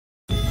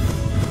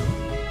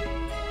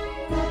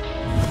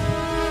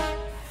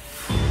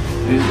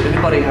Does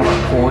anybody have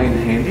a coin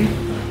handy?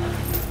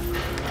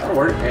 That'll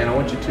work, and I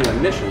want you to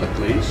initial it,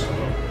 please.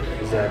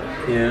 Is that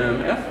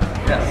MF?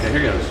 Yeah, okay,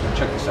 here goes.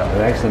 Check this out. It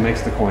actually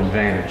makes the coin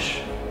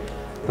vanish.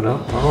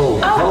 No?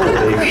 Oh,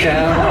 holy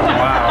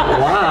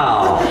cow.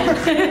 Wow.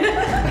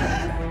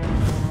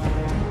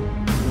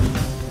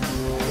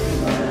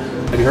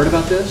 Have you heard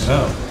about this?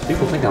 No.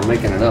 People think I'm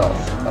making it up.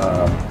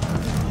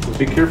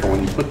 Be careful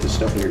when you put this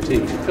stuff in your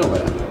teeth. You feel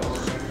that?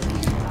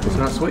 It's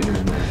not sweetener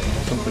in there.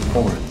 Something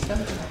foreign.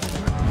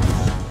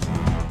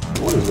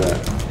 What is that?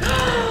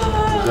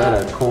 Is that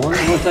a corn?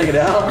 You want to take it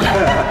out?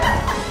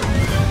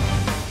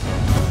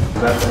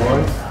 Is that the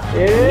one?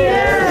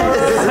 Yes!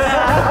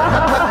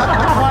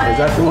 Is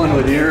that the one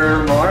with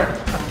your mark?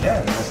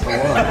 Yeah, that's the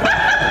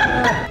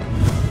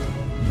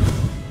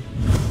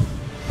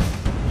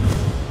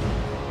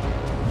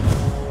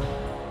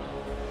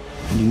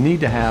one. You need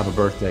to have a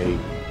birthday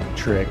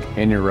trick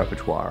in your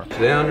repertoire.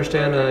 Today I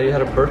understand you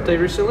had a birthday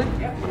recently?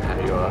 I'm going to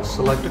have you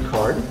select a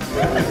card,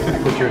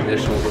 put your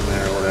initials in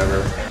there or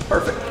whatever.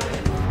 Perfect.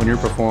 When you're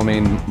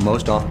performing,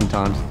 most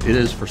oftentimes it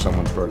is for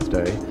someone's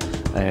birthday.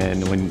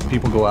 And when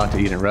people go out to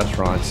eat in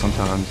restaurants,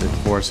 sometimes it's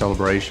for a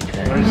celebration.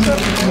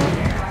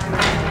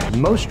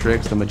 Most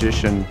tricks, the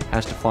magician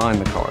has to find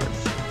the card.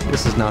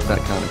 This is not that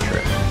kind of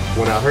trick.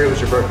 When I heard it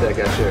was your birthday, I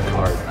got you a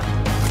card.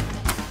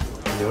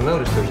 You'll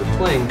notice there's a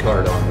playing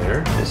card on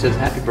there. It says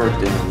happy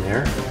birthday on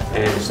there.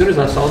 And as soon as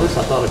I saw this,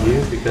 I thought of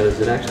you because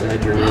it actually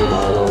had your name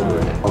all over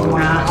it. Wow.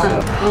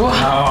 Oh,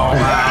 wow.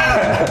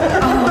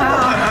 Oh, wow.